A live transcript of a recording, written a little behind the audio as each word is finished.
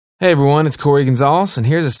Hey everyone, it's Corey Gonzalez, and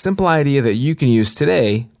here's a simple idea that you can use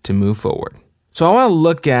today to move forward. So I want to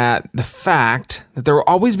look at the fact that there will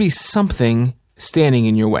always be something standing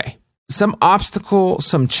in your way. Some obstacle,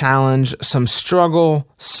 some challenge, some struggle,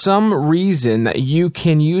 some reason that you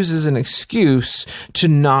can use as an excuse to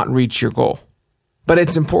not reach your goal. But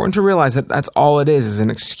it's important to realize that that's all it is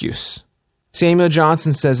an excuse. Samuel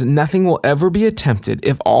Johnson says, nothing will ever be attempted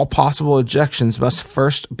if all possible objections must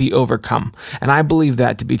first be overcome. And I believe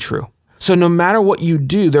that to be true. So no matter what you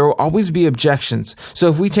do, there will always be objections. So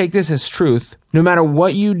if we take this as truth, no matter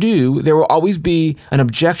what you do, there will always be an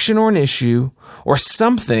objection or an issue or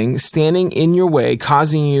something standing in your way,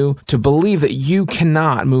 causing you to believe that you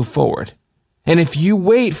cannot move forward. And if you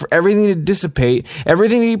wait for everything to dissipate,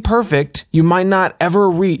 everything to be perfect, you might not ever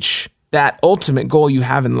reach that ultimate goal you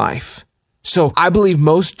have in life. So I believe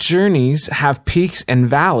most journeys have peaks and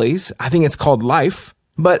valleys. I think it's called life,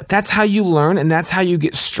 but that's how you learn and that's how you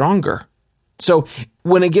get stronger. So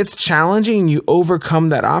when it gets challenging and you overcome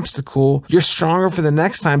that obstacle, you're stronger for the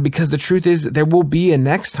next time because the truth is there will be a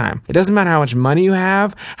next time. It doesn't matter how much money you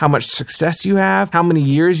have, how much success you have, how many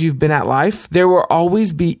years you've been at life. There will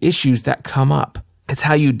always be issues that come up. It's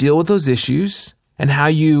how you deal with those issues and how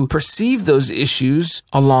you perceive those issues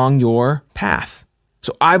along your path.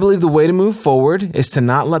 So I believe the way to move forward is to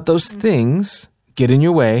not let those things get in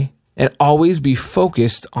your way and always be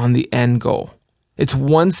focused on the end goal. It's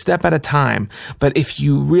one step at a time, but if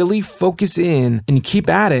you really focus in and keep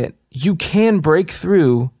at it, you can break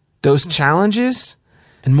through those challenges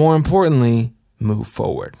and more importantly, move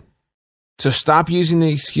forward. So stop using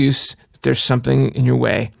the excuse that there's something in your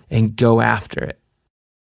way and go after it.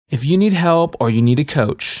 If you need help or you need a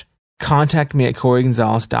coach, contact me at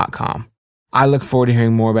CoreyGonzalez.com. I look forward to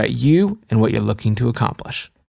hearing more about you and what you're looking to accomplish.